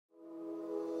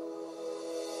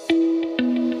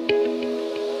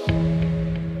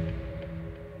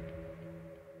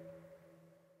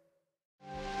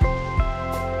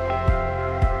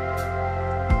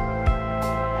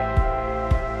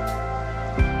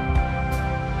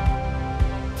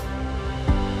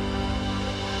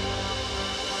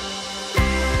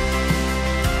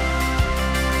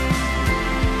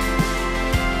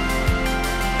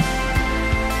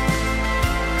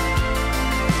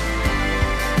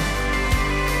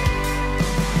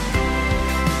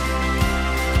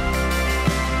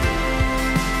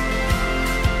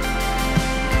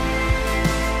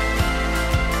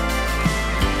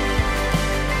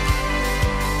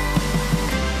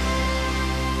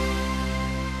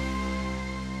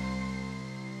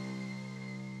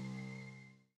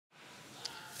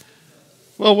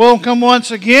Well, welcome once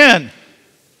again.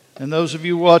 And those of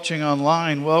you watching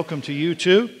online, welcome to you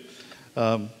too.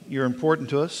 You're important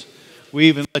to us. We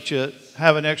even let you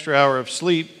have an extra hour of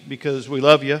sleep because we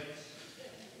love you.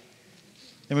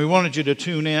 And we wanted you to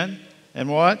tune in and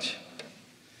watch.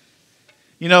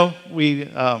 You know, we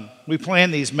plan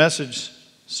these message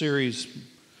series,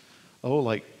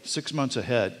 like 6 months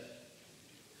ahead.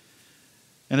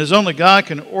 And as only God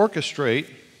can orchestrate,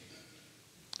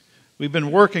 we've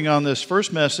been working on this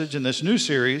first message in this new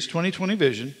series, 2020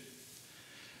 Vision.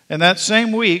 And that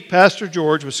same week, Pastor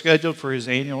George was scheduled for his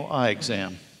annual eye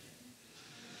exam.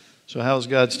 So how's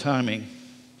God's timing?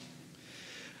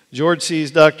 George sees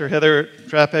Dr. Heather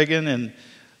Trapegan,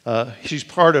 and she's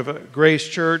part of Grace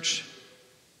Church.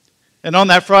 And on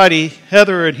that Friday,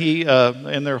 Heather and he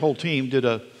and their whole team did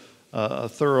a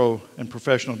thorough and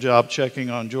professional job checking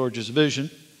on George's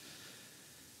vision.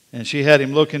 And she had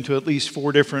him look into at least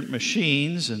 4 different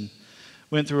machines and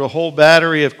went through a whole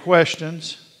battery of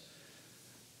questions.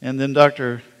 And then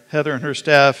Dr. Heather and her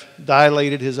staff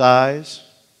dilated his eyes.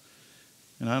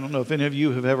 And I don't know if any of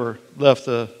you have ever left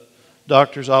the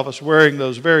doctor's office wearing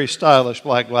those very stylish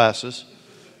black glasses.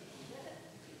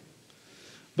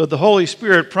 But the Holy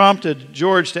Spirit prompted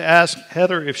George to ask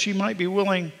Heather if she might be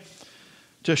willing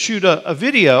to shoot a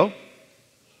video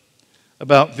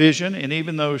about vision, and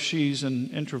even though she's an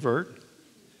introvert,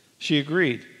 she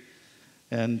agreed.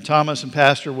 And Thomas and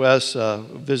Pastor Wes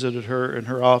visited her in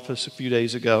her office a few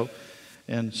days ago.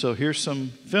 And so here's some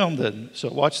film then. So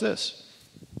watch this.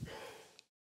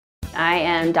 I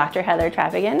am Dr. Heather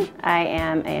Trapegan. I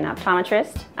am an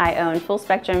optometrist. I own Full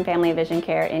Spectrum Family Vision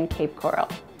Care in Cape Coral.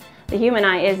 The human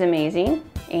eye is amazing,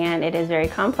 and it is very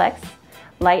complex.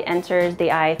 Light enters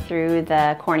the eye through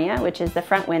the cornea, which is the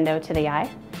front window to the eye.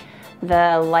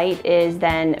 The light is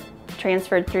then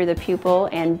transferred through the pupil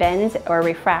and bends or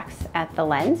refracts at the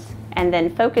lens and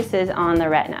then focuses on the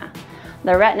retina.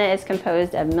 The retina is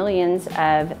composed of millions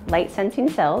of light-sensing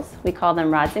cells. We call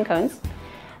them rods and cones.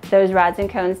 Those rods and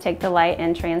cones take the light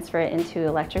and transfer it into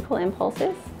electrical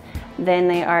impulses. Then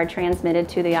they are transmitted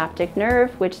to the optic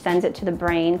nerve, which sends it to the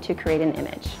brain to create an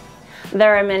image.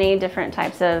 There are many different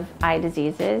types of eye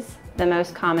diseases. The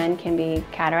most common can be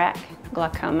cataract,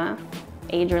 glaucoma,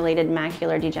 age-related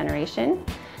macular degeneration,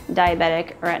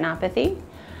 diabetic retinopathy.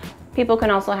 People can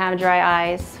also have dry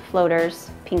eyes, floaters,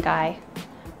 pink eye.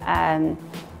 Then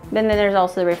there's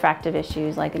also the refractive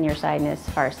issues like nearsightedness,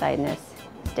 farsightedness,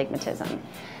 stigmatism.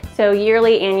 So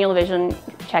yearly annual vision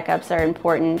checkups are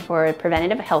important for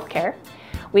preventative health care.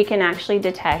 We can actually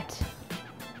detect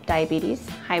diabetes,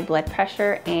 high blood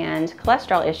pressure, and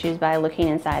cholesterol issues by looking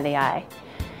inside the eye.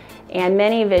 And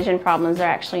many vision problems are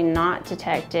actually not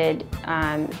detected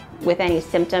with any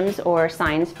symptoms or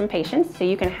signs from patients, so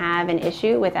you can have an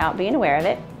issue without being aware of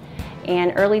it.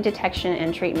 And early detection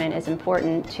and treatment is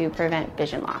important to prevent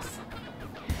vision loss.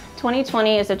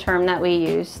 20/20 is a term that we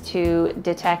use to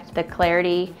detect the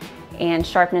clarity and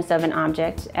sharpness of an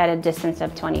object at a distance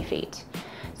of 20 feet.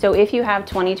 So if you have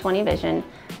 20/20 vision,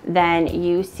 then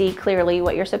you see clearly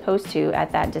what you're supposed to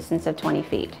at that distance of 20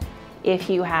 feet.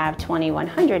 If you have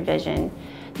 2100 vision,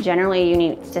 generally you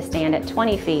need to stand at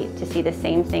 20 feet to see the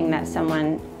same thing that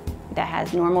someone that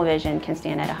has normal vision can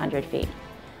stand at 100 feet.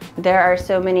 There are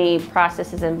so many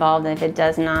processes involved, and if it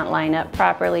does not line up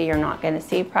properly, you're not going to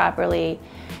see properly.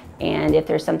 And if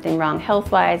there's something wrong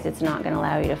health-wise, it's not going to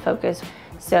allow you to focus.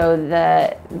 So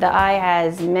the eye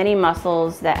has many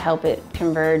muscles that help it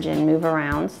converge and move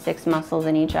around, 6 muscles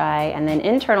in each eye, and then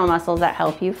internal muscles that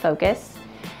help you focus.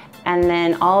 And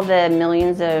then all the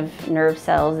millions of nerve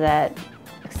cells that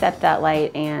accept that light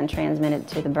and transmit it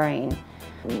to the brain.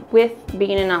 With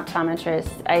being an optometrist,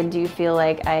 I do feel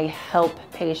like I help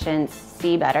patients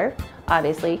see better,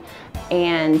 obviously,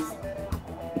 and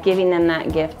giving them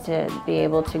that gift to be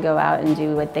able to go out and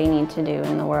do what they need to do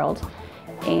in the world.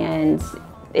 And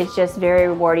it's just very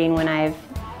rewarding when I've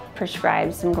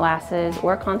prescribed some glasses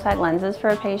or contact lenses for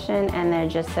a patient, and they're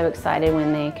just so excited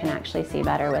when they can actually see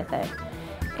better with it.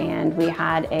 And we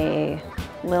had a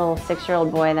little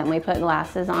 6-year-old boy that when we put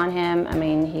glasses on him, I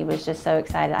mean, he was just so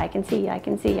excited. I can see, I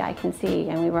can see, I can see.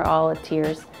 And we were all in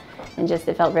tears. And just,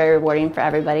 it felt very rewarding for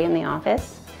everybody in the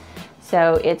office.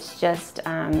 So it's just,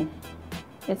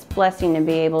 it's a blessing to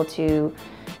be able to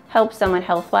help someone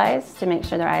health-wise to make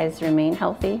sure their eyes remain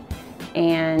healthy,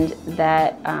 and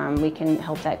that we can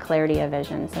help that clarity of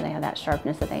vision so they have that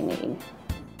sharpness that they need.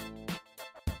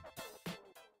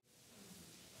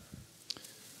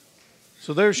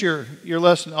 So there's your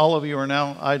lesson. All of you are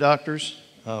now eye doctors.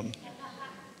 I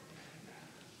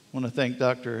want to thank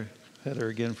Dr. Heather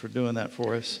again for doing that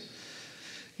for us.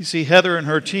 You see, Heather and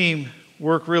her team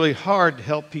work really hard to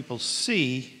help people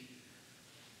see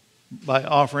by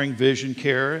offering vision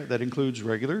care that includes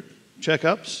regular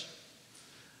checkups.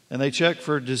 And they check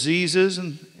for diseases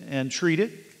and treat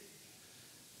it.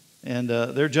 And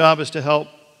their job is to help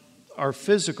our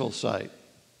physical sight.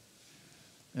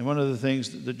 And one of the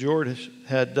things that George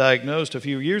had diagnosed a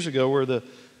few years ago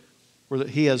were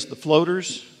he has the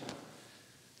floaters,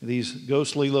 these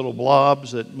ghostly little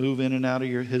blobs that move in and out of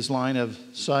his line of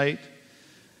sight.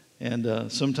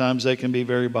 And sometimes they can be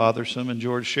very bothersome. And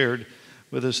George shared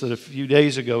with us that a few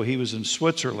days ago he was in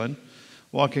Switzerland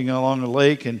walking along a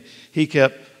lake, and he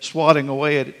kept swatting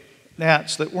away at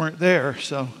gnats that weren't there.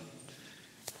 So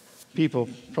people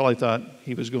probably thought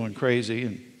he was going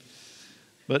crazy.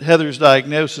 But Heather's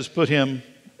diagnosis put him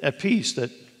at peace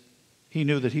that he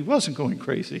knew that he wasn't going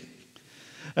crazy.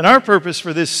 And our purpose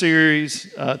for this series,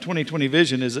 2020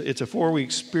 Vision, is it's a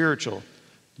 4-week spiritual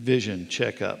vision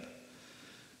checkup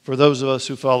for those of us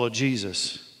who follow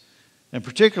Jesus, and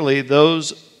particularly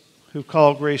those who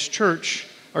call Grace Church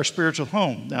our spiritual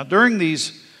home. Now, during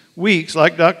these weeks,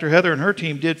 like Dr. Heather and her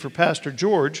team did for Pastor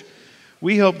George,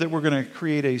 we hope that we're going to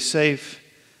create a safe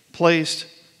place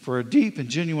for a deep and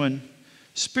genuine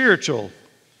spiritual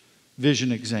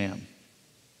vision exam.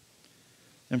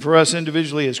 And for us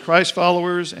individually as Christ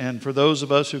followers, and for those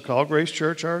of us who call Grace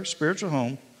Church our spiritual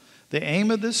home, the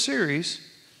aim of this series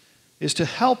is to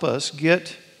help us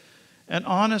get an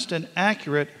honest and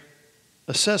accurate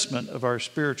assessment of our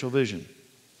spiritual vision.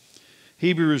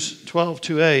 Hebrews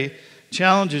 12:2a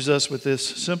challenges us with this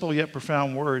simple yet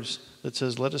profound words that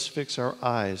says, let us fix our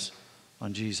eyes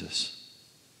on Jesus.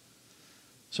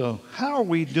 So how are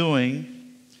we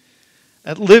doing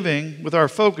at living with our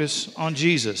focus on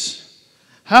Jesus?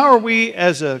 How are we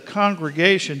as a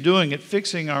congregation doing at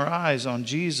fixing our eyes on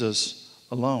Jesus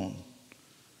alone?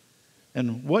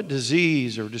 And what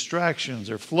disease or distractions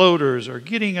or floaters are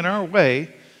getting in our way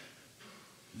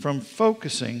from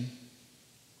focusing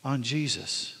on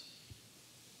Jesus?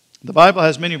 The Bible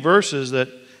has many verses that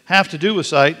have to do with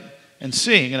sight and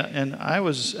seeing. And I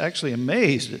was actually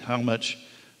amazed at how much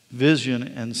vision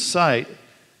and sight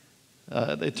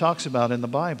it talks about in the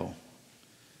Bible.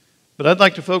 But I'd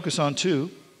like to focus on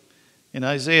two. In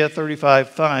Isaiah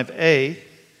 35:5a,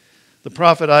 the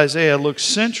prophet Isaiah looks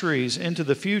centuries into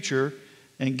the future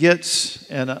and gets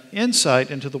an insight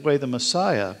into the way the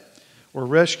Messiah or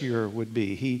rescuer would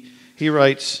be. He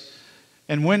writes,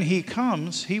 and when he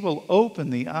comes, he will open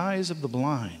the eyes of the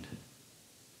blind.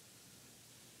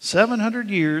 700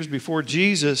 years before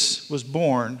Jesus was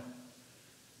born,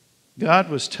 God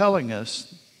was telling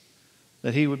us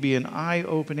that he would be an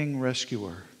eye-opening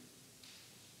rescuer.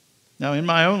 Now, in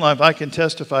my own life, I can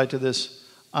testify to this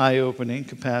eye-opening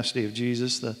capacity of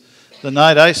Jesus. The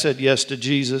night I said yes to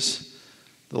Jesus,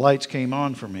 the lights came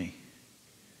on for me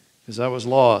because I was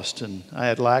lost and I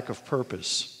had lack of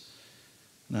purpose.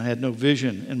 And I had no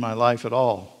vision in my life at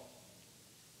all.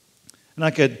 And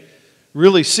I could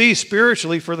really see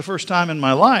spiritually for the first time in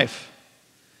my life.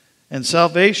 And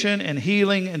salvation and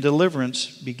healing and deliverance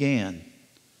began.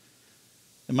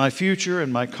 And my future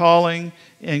and my calling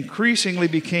increasingly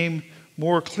became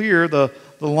more clear the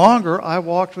longer I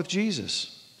walked with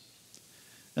Jesus.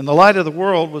 And the light of the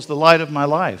world was the light of my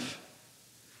life.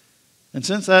 And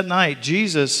since that night,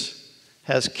 Jesus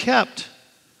has kept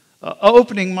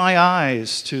opening my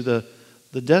eyes to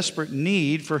the desperate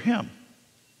need for him.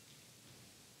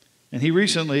 And he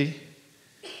recently,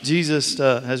 Jesus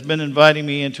has been inviting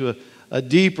me into a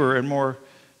deeper and more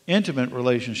intimate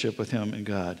relationship with him and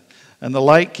God. And the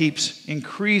light keeps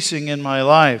increasing in my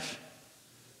life.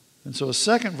 And so a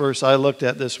second verse I looked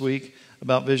at this week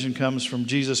about vision comes from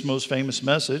Jesus' most famous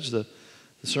message, the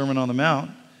Sermon on the Mount.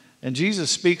 And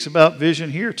Jesus speaks about vision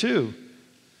here too.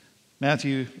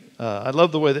 Matthew, I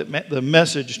love the way that the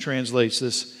Message translates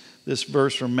this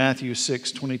verse from Matthew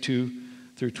 6:22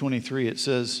 through 23. It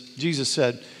says, Jesus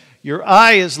said, your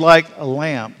eye is like a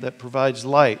lamp that provides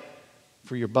light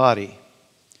for your body.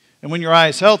 And when your eye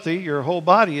is healthy, your whole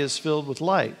body is filled with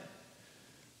light.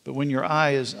 But when your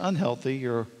eye is unhealthy,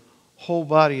 your whole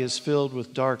body is filled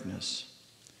with darkness.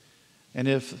 And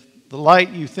if the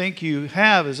light you think you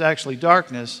have is actually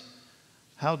darkness,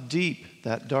 how deep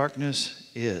that darkness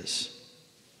is.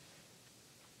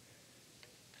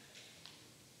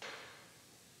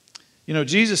 You know,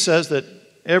 Jesus says that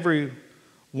every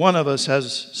one of us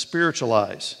has spiritual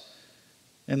eyes,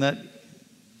 and that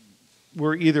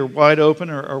we're either wide open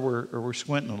or we're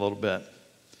squinting a little bit.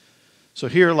 So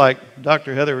here, like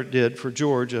Dr. Heather did for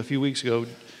George a few weeks ago,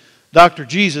 Dr.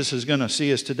 Jesus is going to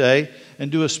see us today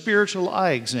and do a spiritual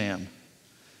eye exam.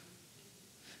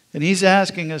 And he's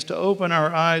asking us to open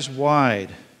our eyes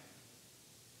wide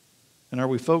And are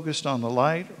we focused on the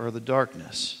light or the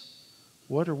darkness?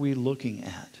 What are we looking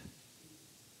at?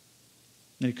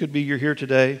 And it could be you're here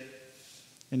today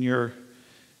and you're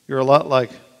a lot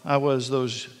like I was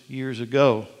those years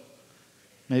ago.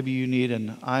 Maybe you need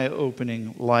an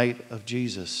eye-opening light of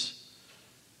Jesus.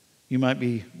 You might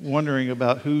be wondering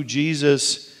about who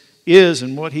Jesus is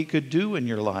and what he could do in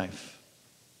your life.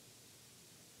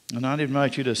 And I'd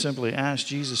invite you to simply ask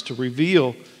Jesus to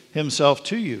reveal himself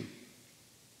to you.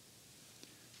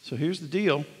 So here's the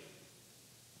deal.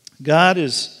 God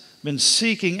has been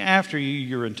seeking after you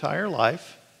your entire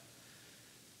life.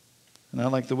 And I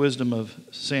like the wisdom of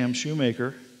Sam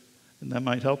Shoemaker, and that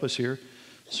might help us here.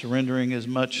 Surrendering as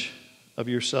much of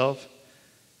yourself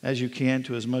as you can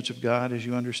to as much of God as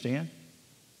you understand.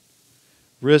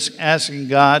 Risk asking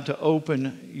God to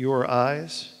open your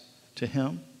eyes to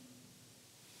him.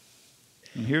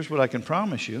 And here's what I can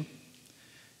promise you.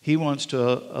 He wants to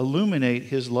illuminate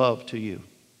his love to you.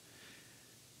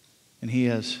 And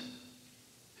his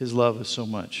love is so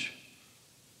much.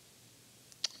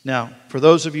 Now, for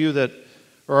those of you that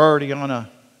are already on a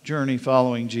journey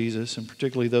following Jesus, and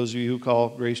particularly those of you who call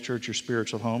Grace Church your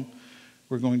spiritual home,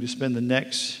 we're going to spend the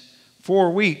next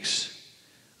 4 weeks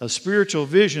of spiritual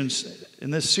visions in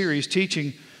this series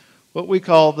teaching what we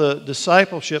call the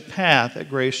discipleship path at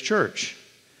Grace Church.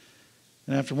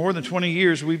 And after more than 20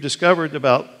 years, we've discovered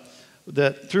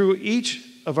that through each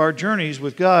of our journeys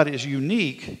with God is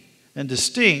unique and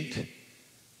distinct,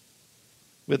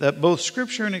 with that both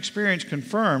Scripture and experience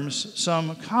confirms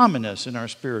some commonness in our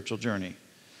spiritual journey.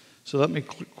 So let me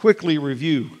quickly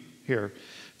review here.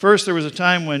 First, there was a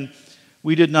time when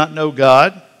we did not know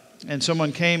God, and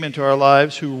someone came into our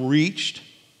lives who reached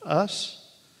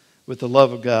us with the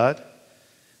love of God.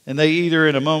 And they either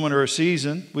in a moment or a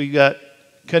season, we got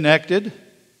connected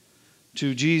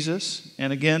to Jesus,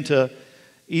 and again to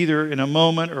either in a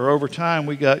moment or over time,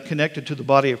 we got connected to the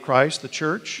body of Christ, the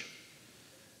church.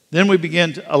 Then we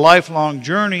began a lifelong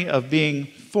journey of being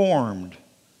formed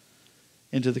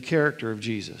into the character of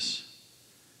Jesus.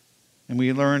 And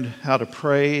we learned how to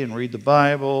pray and read the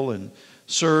Bible and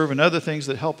serve and other things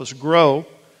that help us grow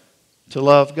to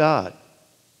love God.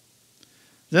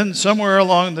 Then somewhere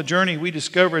along the journey, we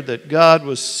discovered that God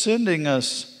was sending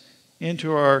us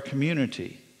into our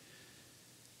community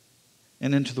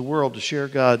and into the world to share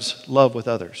God's love with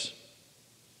others.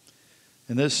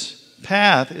 And this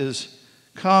path is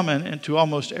common to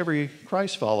almost every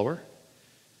Christ follower.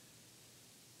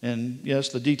 And yes,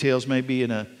 the details may be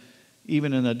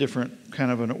even in a different kind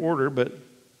of an order, but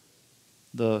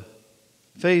the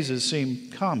phases seem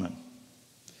common.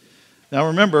 Now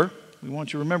remember, we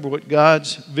want you to remember what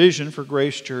God's vision for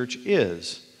Grace Church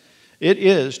is. It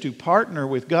is to partner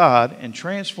with God in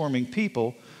transforming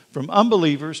people from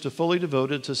unbelievers to fully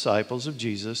devoted disciples of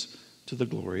Jesus to the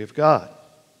glory of God.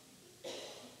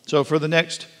 So for the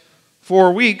next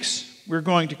 4 weeks, we're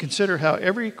going to consider how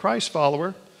every Christ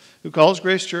follower who calls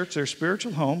Grace Church their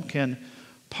spiritual home can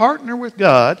partner with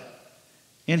God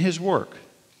in his work.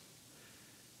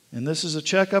 And this is a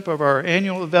checkup of our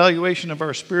annual evaluation of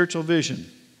our spiritual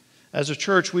vision. As a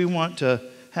church, we want to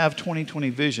have 2020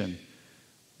 vision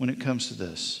when it comes to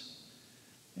this.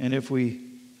 And if we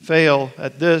fail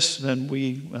at this, then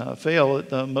we fail at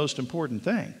the most important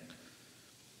thing.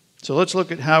 So let's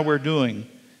look at how we're doing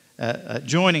at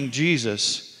joining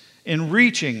Jesus in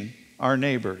reaching our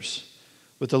neighbors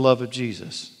with the love of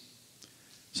Jesus.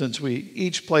 Since we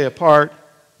each play a part,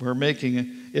 we're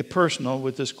making it personal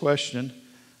with this question: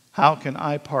 how can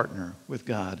I partner with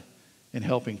God in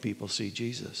helping people see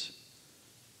Jesus?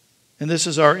 And this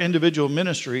is our individual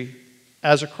ministry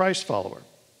as a Christ follower,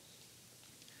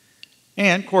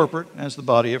 and corporate as the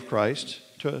body of Christ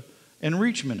to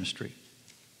enrich ministry.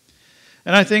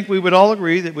 And I think we would all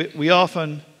agree that we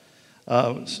often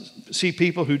see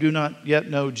people who do not yet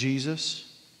know Jesus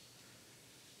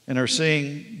and are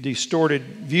seeing distorted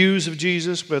views of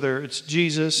Jesus, whether it's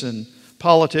Jesus and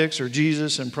politics or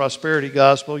Jesus and prosperity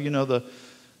gospel.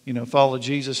 Follow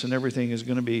Jesus and everything is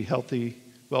going to be healthy,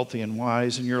 wealthy, and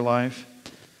wise in your life.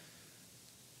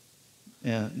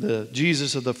 And the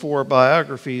Jesus of the 4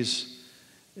 biographies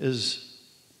is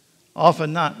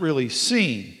often not really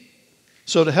seen.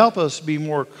 So to help us be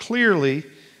more clearly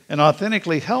and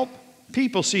authentically help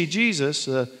people see Jesus,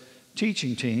 the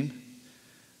teaching team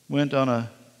went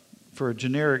for a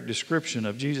generic description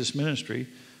of Jesus' ministry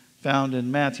found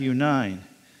in Matthew 9.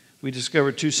 We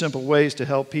discovered 2 simple ways to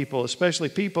help people, especially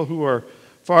people who are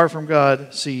far from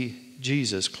God, see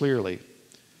Jesus clearly.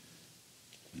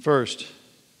 First,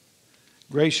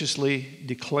 graciously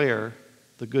declare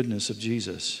the goodness of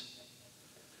Jesus.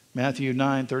 Matthew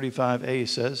 9:35a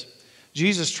says,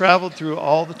 Jesus traveled through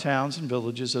all the towns and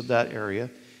villages of that area,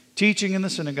 teaching in the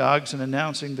synagogues and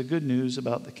announcing the good news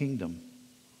about the kingdom.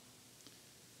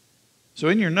 So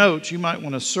in your notes, you might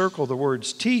want to circle the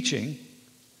words teaching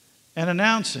and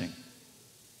announcing.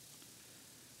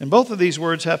 And both of these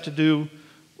words have to do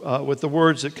with the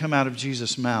words that come out of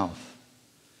Jesus' mouth.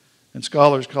 And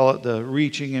scholars call it the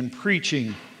reaching and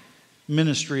preaching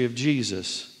ministry of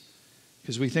Jesus.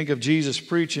 Because we think of Jesus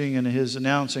preaching and his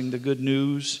announcing the good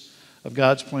news of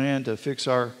God's plan to fix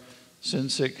our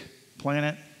sin-sick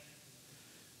planet.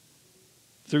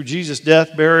 Through Jesus'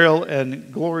 death, burial,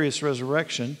 and glorious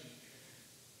resurrection.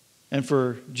 And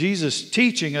for Jesus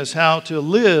teaching us how to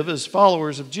live as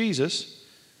followers of Jesus.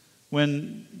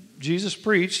 When Jesus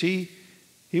preached, he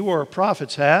wore a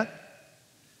prophet's hat.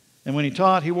 And when he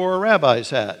taught, he wore a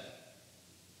rabbi's hat.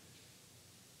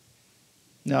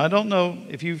 Now, I don't know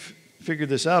if you've figured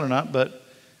this out or not, but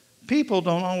people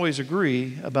don't always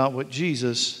agree about what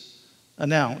Jesus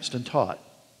announced and taught.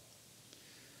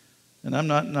 And I'm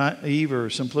not naive or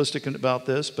simplistic about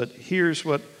this, but here's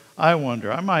what I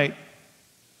wonder. Might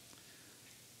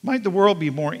the world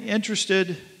be more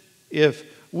interested if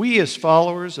we as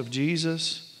followers of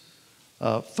Jesus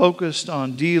focused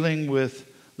on dealing with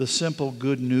the simple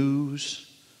good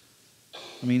news?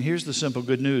 I mean, here's the simple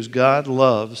good news. God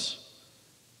loves,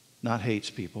 not hates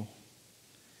people.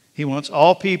 He wants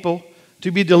all people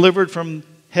to be delivered from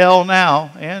hell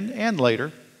now and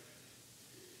later.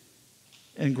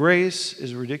 And grace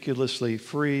is ridiculously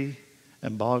free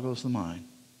and boggles the mind.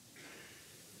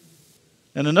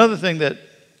 And another thing that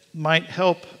might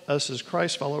help us as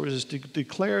Christ followers is to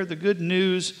declare the good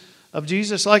news of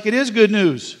Jesus like it is good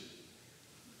news.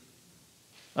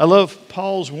 I love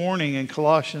Paul's warning in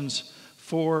Colossians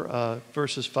 4,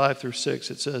 verses 5 through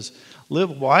 6. It says,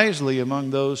 "Live wisely among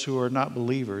those who are not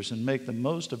believers and make the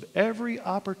most of every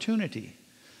opportunity.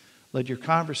 Let your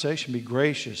conversation be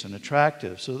gracious and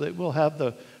attractive so that we'll have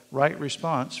the right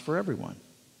response for everyone."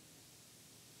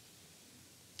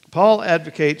 Paul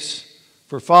advocates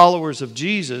for followers of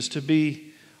Jesus to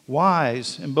be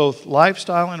wise in both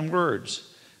lifestyle and words.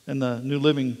 And the New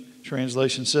Living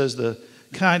Translation says the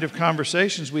kind of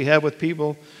conversations we have with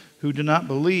people who do not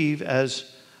believe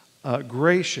as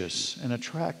gracious and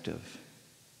attractive.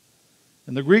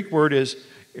 And the Greek word is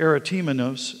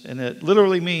erotimenos, and it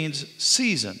literally means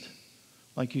seasoned,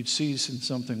 like you'd season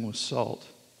something with salt.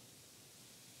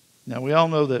 Now, we all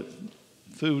know that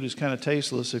food is kind of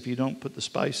tasteless if you don't put the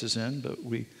spices in, but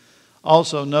we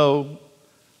also know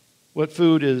what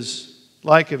food is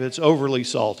like if it's overly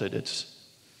salted.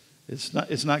 It's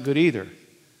not good either.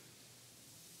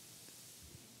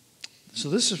 So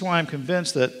this is why I'm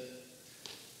convinced that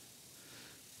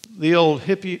the old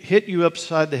hit you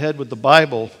upside the head with the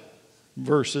Bible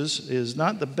verses is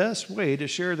not the best way to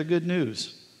share the good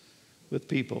news with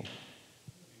people.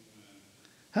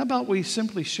 How about we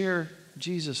simply share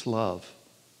Jesus' love?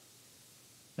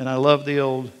 And I love the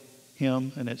old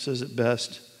hymn, and it says it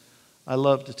best. I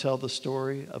love to tell the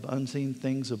story of unseen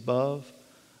things above,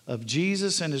 of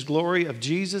Jesus and his glory, of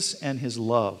Jesus and his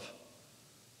love.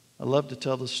 I love to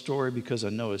tell the story because I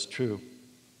know it's true.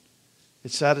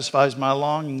 It satisfies my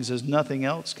longings as nothing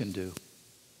else can do.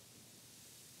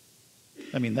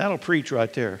 I mean, that'll preach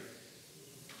right there.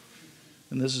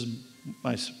 And this is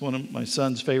one of my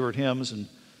son's favorite hymns,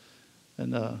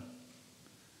 and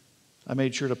I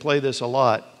made sure to play this a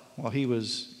lot while he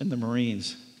was in the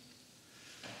Marines.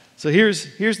 So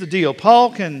here's the deal.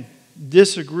 Paul can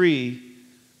disagree,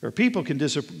 or people can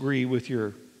disagree with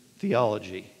your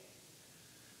theology,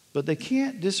 but they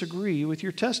can't disagree with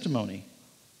your testimony.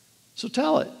 So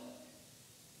tell it.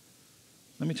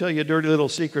 Let me tell you a dirty little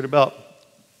secret about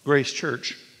Grace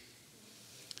Church.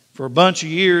 For a bunch of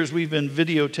years, we've been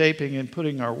videotaping and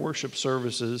putting our worship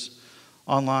services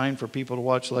online for people to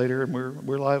watch later, and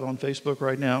we're live on Facebook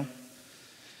right now.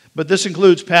 But this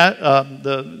includes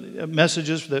the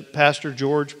messages that Pastor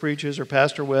George preaches, or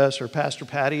Pastor Wes, or Pastor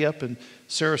Patty up in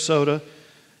Sarasota,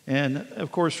 and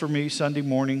of course for me, Sunday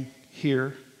morning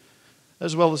here,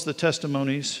 as well as the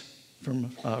testimonies from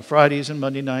Fridays and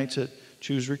Monday nights at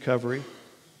Choose Recovery.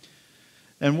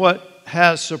 And what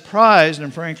has surprised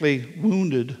and frankly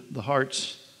wounded the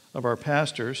hearts of our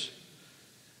pastors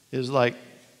is like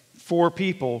 4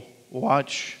 people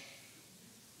watch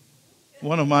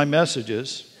one of my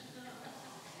messages,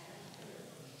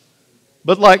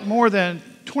 but like more than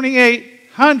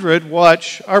 2,800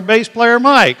 watch our bass player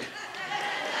Mike.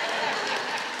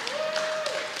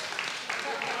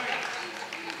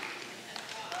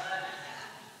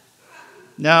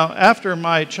 Now, after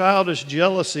my childish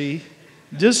jealousy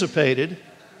dissipated,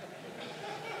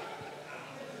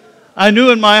 I knew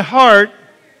in my heart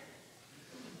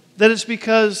that it's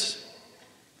because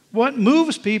what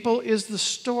moves people is the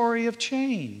story of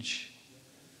change.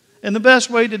 And the best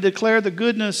way to declare the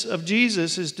goodness of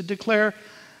Jesus is to declare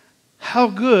how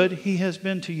good He has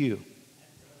been to you.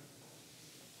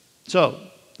 So,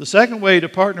 the second way to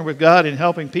partner with God in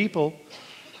helping people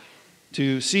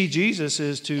to see Jesus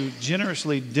is to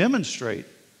generously demonstrate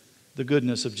the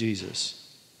goodness of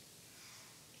Jesus.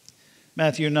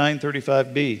 Matthew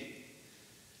 9:35b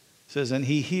says, "And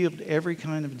He healed every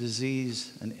kind of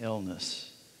disease and illness."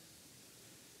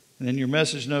 And in your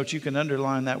message notes, you can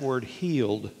underline that word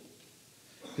healed,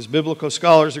 because biblical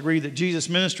scholars agree that Jesus'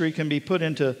 ministry can be put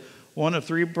into one of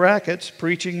three brackets: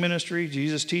 preaching ministry,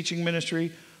 Jesus' teaching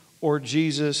ministry, or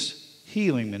Jesus'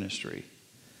 healing ministry.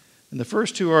 And the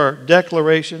first two are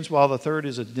declarations, while the third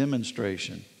is a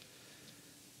demonstration.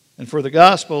 And for the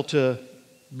gospel to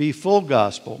be full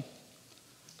gospel,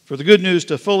 for the good news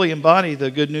to fully embody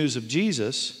the good news of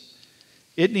Jesus,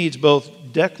 it needs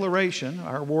both declaration,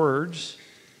 our words,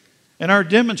 and our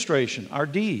demonstration, our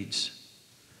deeds.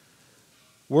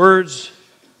 Words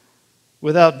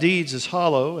without deeds is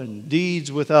hollow, and deeds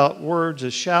without words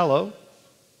is shallow.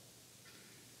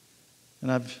 And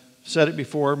I've said it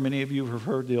before, many of you have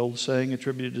heard the old saying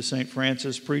attributed to St.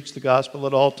 Francis, preach the gospel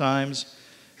at all times,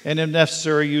 and if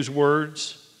necessary, use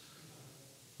words.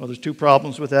 Well, there's two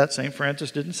problems with that. St. Francis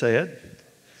didn't say it,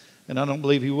 and I don't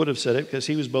believe he would have said it, because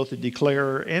he was both a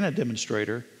declarer and a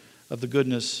demonstrator of the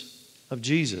goodness of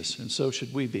Jesus, and so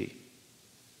should we be.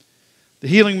 The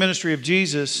healing ministry of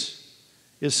Jesus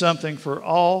is something for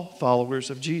all followers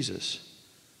of Jesus.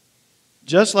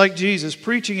 Just like Jesus,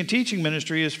 preaching and teaching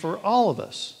ministry is for all of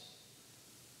us.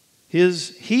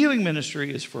 His healing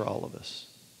ministry is for all of us.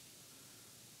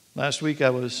 Last week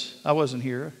I wasn't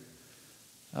here.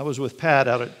 I was with Pat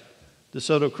out at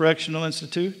DeSoto Correctional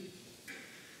Institute,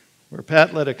 where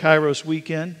Pat led a Kairos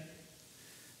weekend,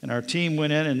 and our team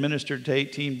went in and ministered to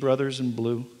 18 brothers in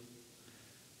blue.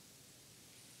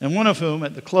 And one of whom,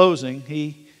 at the closing,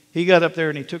 he got up there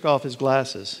and he took off his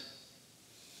glasses.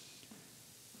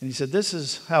 And he said, "This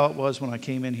is how it was when I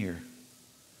came in here.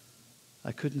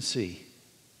 I couldn't see."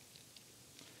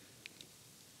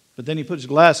 But then he put his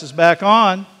glasses back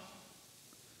on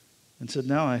and said,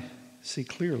 "Now I see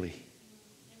clearly.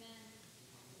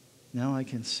 Now I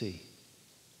can see."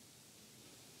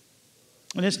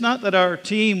 And it's not that our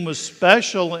team was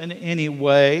special in any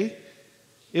way.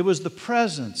 It was the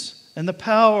presence and the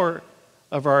power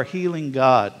of our healing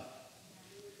God.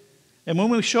 And when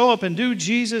we show up and do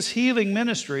Jesus' healing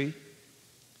ministry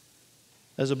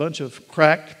as a bunch of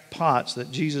cracked pots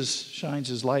that Jesus shines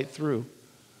His light through,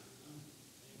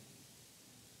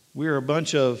 we are a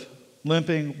bunch of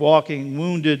limping, walking,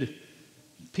 wounded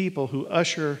people who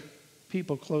usher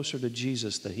people closer to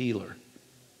Jesus, the healer.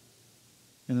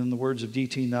 And in the words of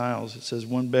D.T. Niles, it says,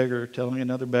 one beggar telling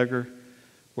another beggar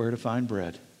where to find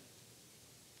bread.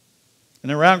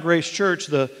 And around Grace Church,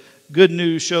 the good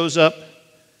news shows up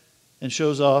and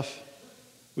shows off.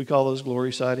 We call those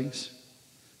glory sightings.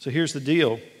 So here's the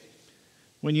deal.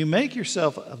 When you make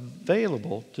yourself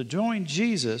available to join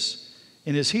Jesus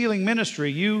in His healing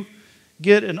ministry, you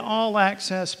get an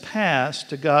all-access pass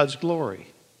to God's glory.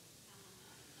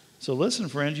 So listen,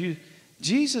 friends,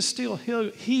 Jesus still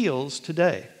heals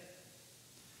today.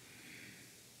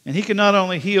 And He can not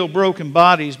only heal broken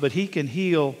bodies, but He can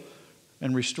heal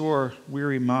and restore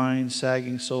weary minds,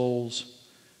 sagging souls,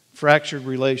 fractured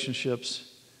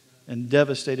relationships, and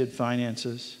devastated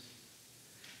finances.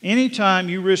 Anytime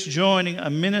you risk joining a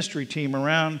ministry team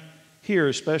around here,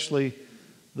 especially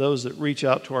those that reach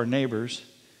out to our neighbors,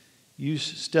 you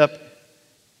step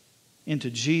into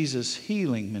Jesus'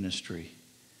 healing ministry.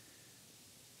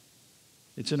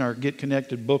 It's in our Get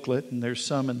Connected booklet, and there's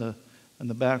some in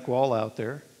the back wall out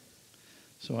there.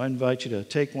 So I invite you to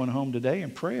take one home today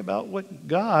and pray about what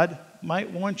God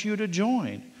might want you to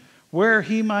join, where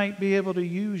He might be able to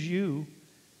use you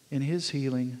in His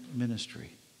healing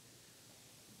ministry.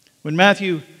 When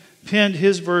Matthew penned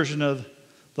his version of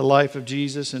the life of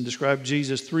Jesus and described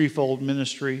Jesus' threefold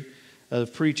ministry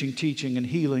of preaching, teaching, and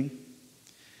healing,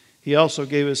 he also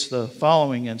gave us the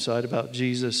following insight about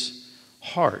Jesus'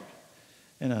 heart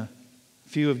and a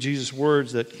few of Jesus'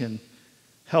 words that can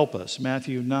help us.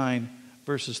 Matthew 9,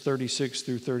 verses 36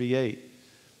 through 38.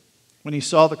 When He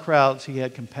saw the crowds, He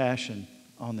had compassion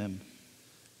on them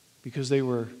because they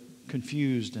were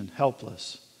confused and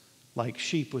helpless, like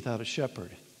sheep without a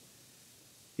shepherd.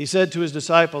 He said to His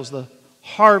disciples, "The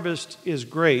harvest is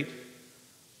great,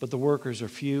 but the workers are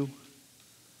few.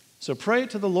 So pray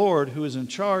to the Lord who is in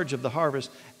charge of the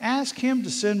harvest. Ask Him to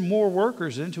send more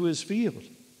workers into His field."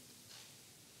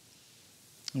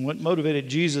 And what motivated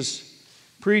Jesus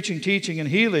preaching, teaching, and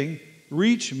healing,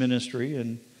 reach ministry,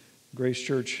 in Grace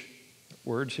Church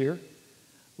words here,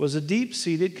 was a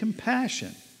deep-seated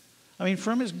compassion. I mean,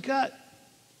 from his gut,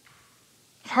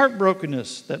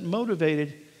 heartbrokenness that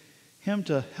motivated him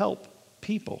to help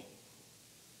people.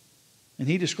 And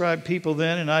he described people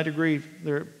then, and I'd agree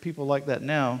there are people like that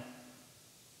now,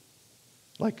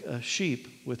 like a sheep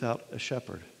without a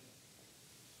shepherd.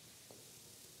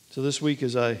 So this week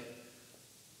as I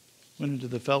went into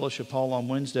the fellowship hall on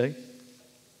Wednesday,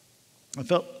 I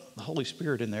felt the Holy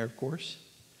Spirit in there, of course.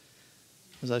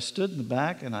 As I stood in the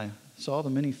back and I saw the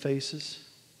many faces,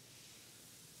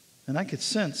 and I could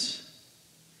sense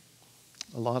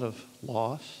a lot of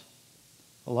loss,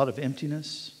 a lot of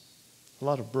emptiness, a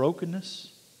lot of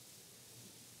brokenness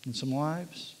in some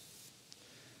lives.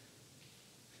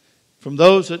 From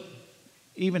those that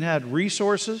even had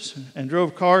resources and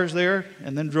drove cars there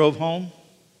and then drove home,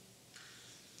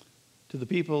 to the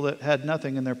people that had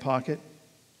nothing in their pocket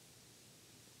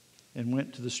and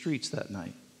went to the streets that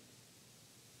night,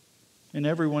 and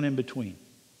everyone in between.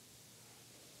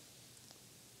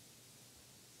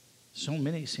 So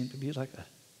many seem to be like a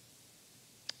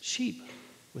sheep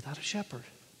without a shepherd.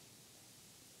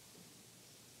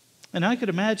 And I could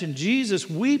imagine Jesus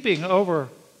weeping over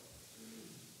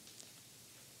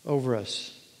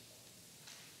us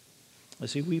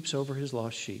as he weeps over his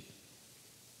lost sheep.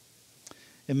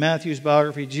 In Matthew's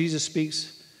biography, Jesus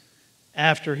speaks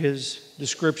after his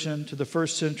description to the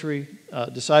first century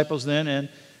disciples then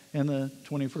and the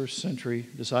 21st century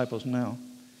disciples now.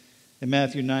 In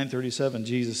Matthew 9:37,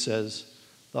 Jesus says,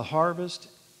 "The harvest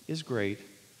is great,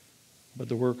 but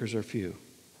the workers are few."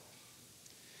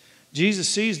 Jesus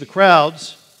sees the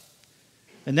crowds,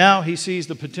 and now he sees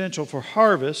the potential for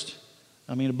harvest.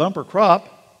 I mean, a bumper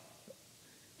crop.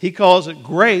 He calls it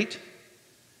great.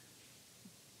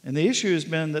 And the issue has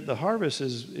been that the harvest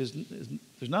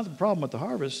there's not the problem with the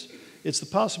harvest. It's the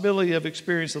possibility of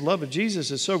experiencing the love of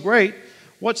Jesus is so great.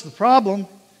 What's the problem?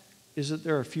 Is that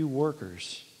there are few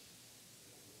workers.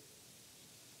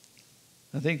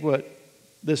 I think what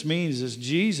this means is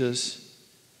Jesus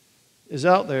is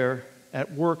out there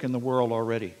at work in the world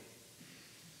already.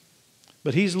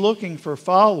 But he's looking for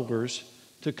followers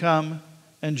to come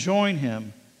and join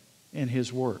him in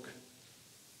his work.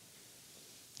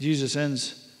 Jesus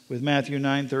ends with Matthew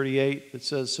 9:38 that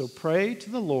says, "So pray to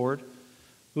the Lord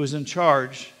who is in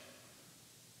charge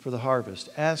for the harvest.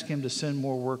 Ask him to send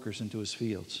more workers into his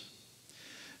fields."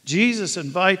 Jesus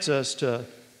invites us to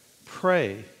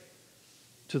pray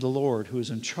to the Lord who is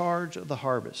in charge of the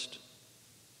harvest,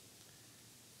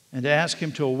 and to ask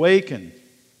him to awaken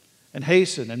and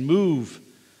hasten and move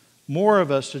more of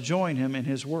us to join him in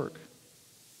his work.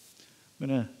 I'm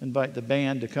going to invite the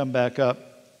band to come back up.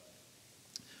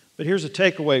 But here's a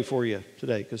takeaway for you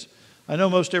today, because I know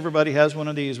most everybody has one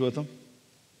of these with them.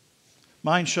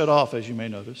 Mine shut off, as you may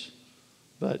notice,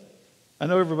 but I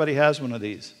know everybody has one of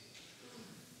these.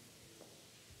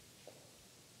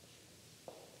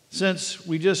 Since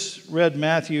we just read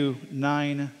Matthew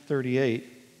 9:38,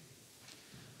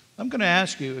 I'm going to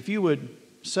ask you if you would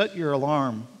set your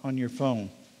alarm on your phone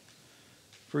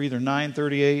for either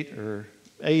 9:38 or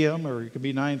a.m. or it could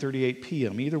be 9:38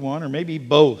 p.m., either one, or maybe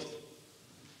both.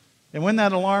 And when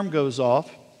that alarm goes off,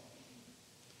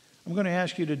 I'm going to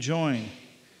ask you to join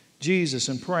Jesus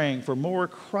in praying for more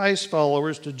Christ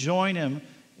followers to join him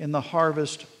in the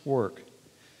harvest work,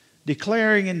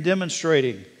 declaring and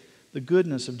demonstrating the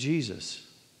goodness of Jesus.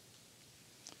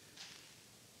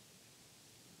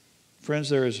 Friends,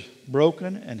 there is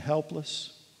broken and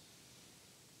helpless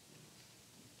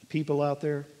people out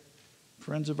there,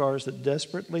 friends of ours that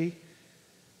desperately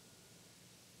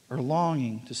are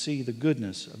longing to see the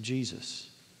goodness of Jesus.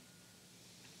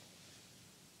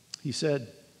 He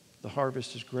said, "The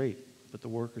harvest is great, but the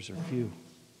workers are few."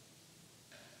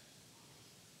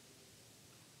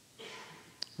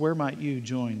 Where might you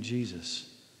join Jesus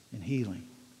in healing?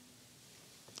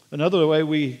 Another way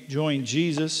we join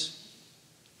Jesus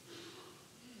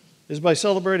is by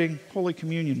celebrating Holy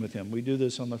Communion with him. We do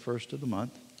this on the first of the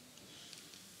month.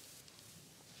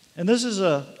 And this is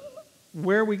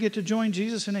where we get to join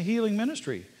Jesus in a healing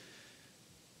ministry.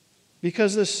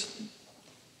 Because this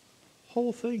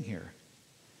whole thing here,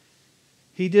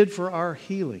 he did for our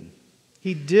healing.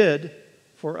 He did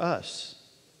for us.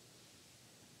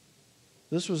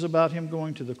 This was about him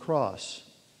going to the cross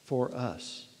for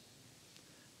us.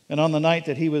 And on the night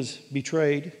that he was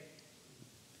betrayed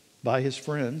by his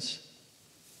friends,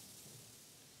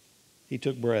 he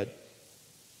took bread.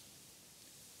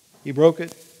 He broke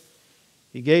it.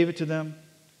 He gave it to them.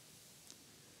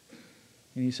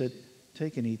 And he said,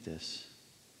 "Take and eat this.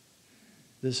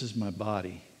 This is my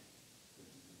body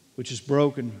which is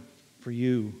broken for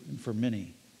you and for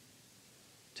many.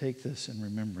 Take this in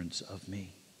remembrance of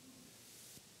me.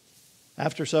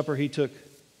 After supper, he took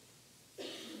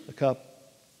the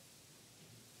cup.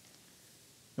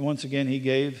 And once again, he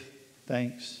gave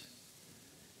thanks.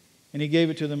 And he gave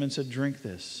it to them and said, drink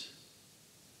this.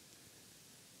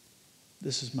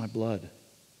 This is my blood,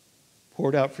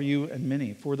 poured out for you and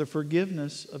many for the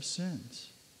forgiveness of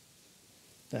sins.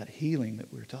 That healing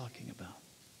that we're talking about.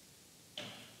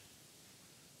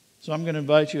 So I'm going to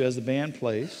invite you as the band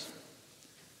plays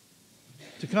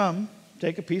to come,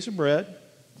 take a piece of bread,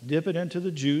 dip it into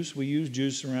the juice. We use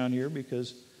juice around here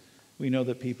because we know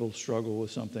that people struggle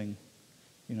with something,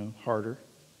 harder.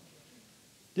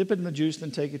 Dip it in the juice,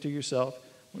 then take it to yourself.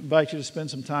 I invite you to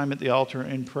spend some time at the altar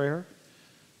in prayer.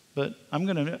 But I'm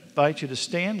going to invite you to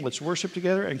stand. Let's worship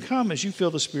together and come as you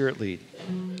feel the Spirit lead.